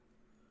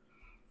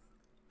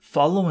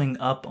following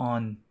up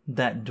on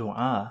that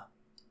dua,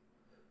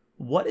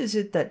 what is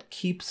it that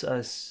keeps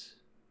us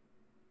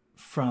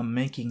from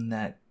making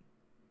that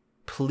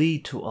plea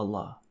to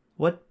Allah?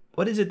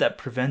 What is it that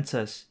prevents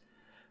us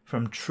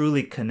from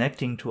truly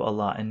connecting to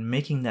Allah and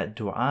making that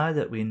dua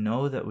that we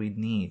know that we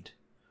need?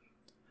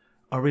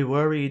 Are we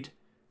worried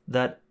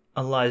that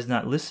Allah is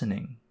not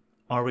listening?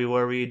 Are we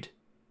worried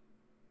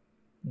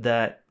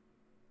that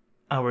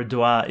our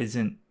dua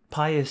isn't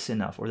pious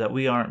enough, or that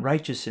we aren't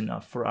righteous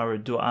enough for our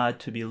dua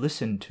to be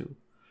listened to?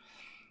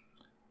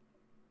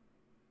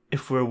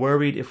 If we're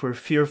worried, if we're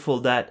fearful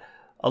that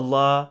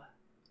Allah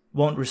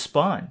won't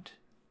respond,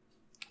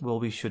 well,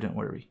 we shouldn't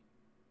worry.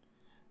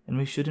 And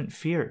we shouldn't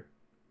fear.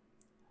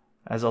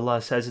 As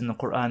Allah says in the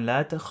Quran,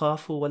 لا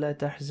تخافوا ولا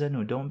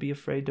تحزنوا. Don't be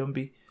afraid, don't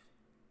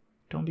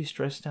be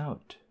stressed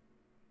out.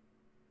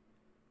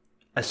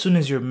 As soon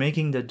as you're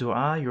making the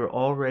dua, you're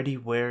already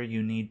where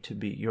you need to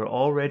be. You're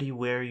already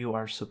where you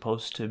are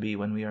supposed to be.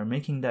 When we are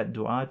making that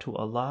dua to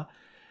Allah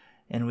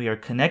and we are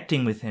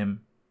connecting with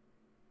Him,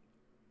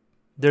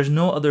 there's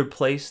no other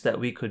place that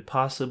we could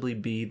possibly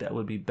be that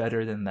would be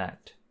better than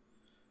that.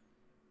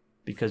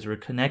 Because we're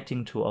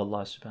connecting to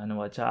Allah subhanahu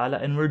wa ta'ala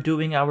and we're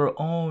doing our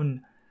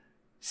own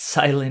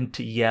silent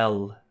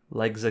yell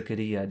like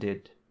Zakariyyah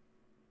did.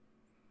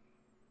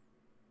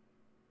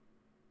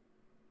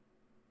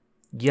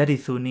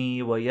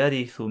 يرثني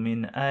ويرث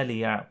من آل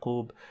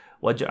يعقوب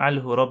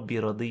واجعله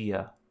ربي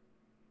رضيا.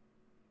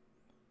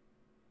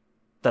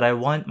 That I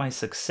want my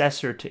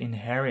successor to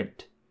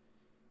inherit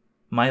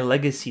my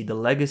legacy, the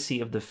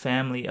legacy of the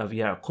family of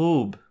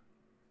Yaqub.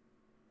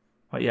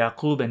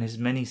 Yaqub and his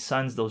many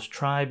sons, those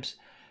tribes,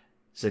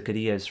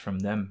 Zakariyyah is from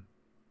them.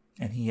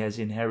 And he has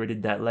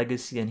inherited that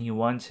legacy, and he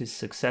wants his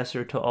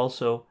successor to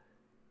also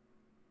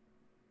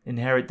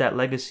inherit that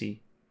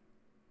legacy.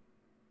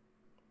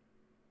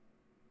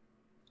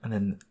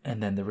 And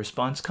then the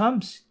response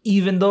comes,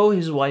 even though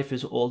his wife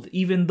is old,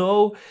 even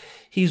though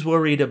he's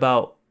worried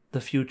about the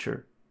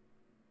future.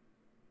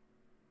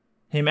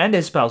 Him and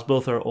his spouse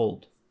both are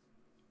old.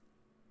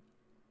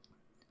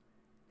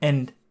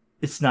 And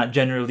it's not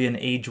generally an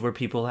age where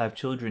people have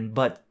children,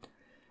 but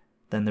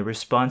then the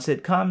response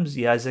it comes,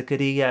 Ya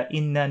Zakariyyah,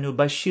 inna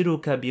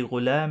nubashiruka bi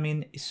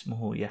ghulamin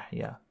ismuhu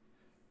Yahya.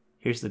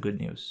 Here's the good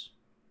news.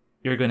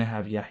 You're going to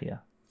have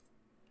Yahya.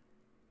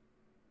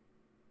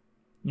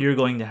 You're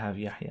going to have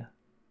Yahya.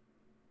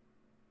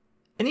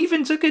 And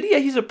even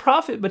Zakariyyah, he's a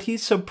prophet, but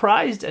he's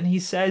surprised and he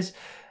says,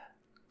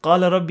 قَالَ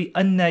رَبِّ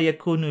أَنَّا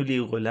يَكُونُ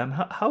لِي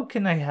غُلَامٍ. How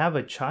can I have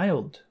a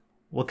child?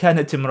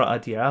 وَكَانَتِ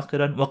امْرَأَتِي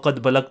عَاقِرًا وَقَدْ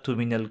بَلَغْتُ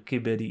مِنَ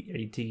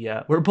الْكِبَرِ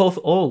عِتِيًّا. We're both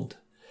old.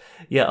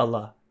 Ya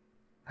Allah.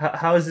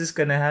 How is this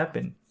going to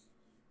happen?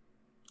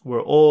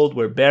 We're old,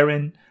 we're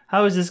barren.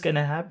 How is this going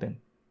to happen?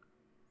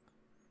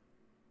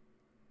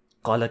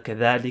 قَالَ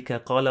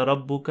كَذَلِكَ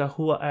قَالَ رَبُّكَ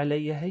هُوَ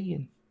عَلَيَّ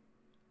هَيِّنٌ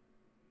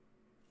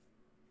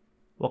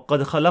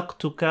وَقَدْ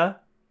خَلَقْتُكَ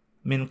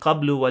مِنْ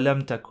قَبْلُ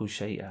وَلَمْ تَكُ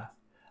شَيْئًا.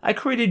 I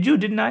created you,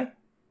 didn't I?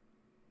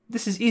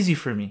 This is easy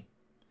for me.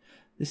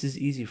 This is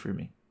easy for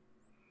me.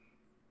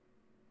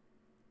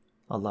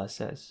 Allah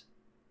says.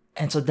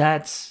 And so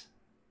that's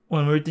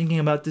when we're thinking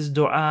about this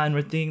dua and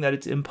we're thinking that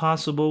it's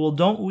impossible. Well,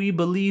 don't we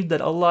believe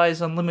that Allah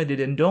is unlimited?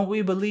 And don't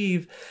we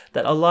believe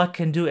that Allah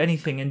can do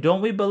anything? And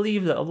don't we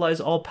believe that Allah is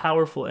all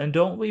powerful? And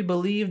don't we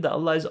believe that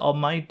Allah is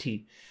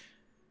almighty?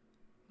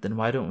 Then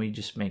why don't we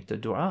just make the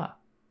dua?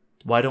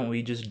 Why don't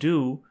we just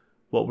do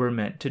what we're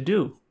meant to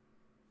do?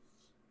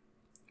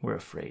 We're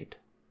afraid.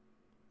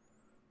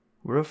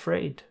 We're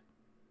afraid.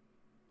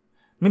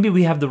 Maybe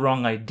we have the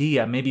wrong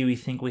idea. Maybe we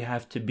think we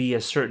have to be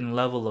a certain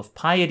level of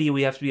piety.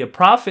 We have to be a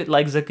prophet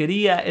like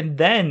Zakariyyah, and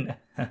then...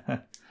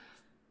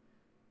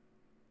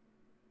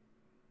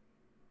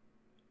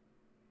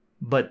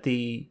 But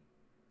the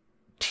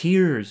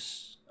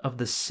tears of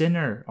the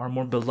sinner are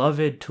more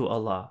beloved to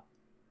Allah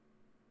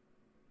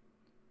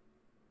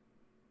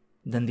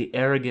than the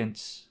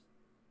arrogance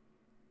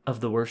of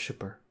the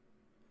worshipper.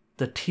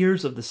 The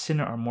tears of the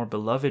sinner are more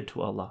beloved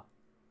to Allah.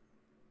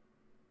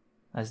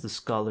 As the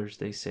scholars,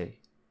 they say,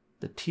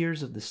 the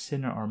tears of the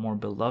sinner are more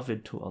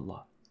beloved to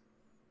Allah.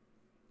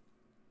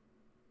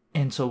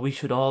 And so we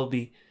should all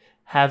be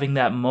having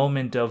that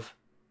moment of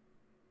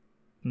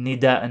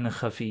nida'an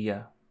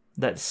khafiyya,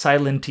 that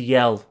silent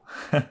yell.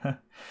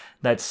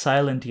 That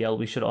silent yell,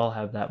 we should all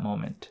have that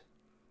moment.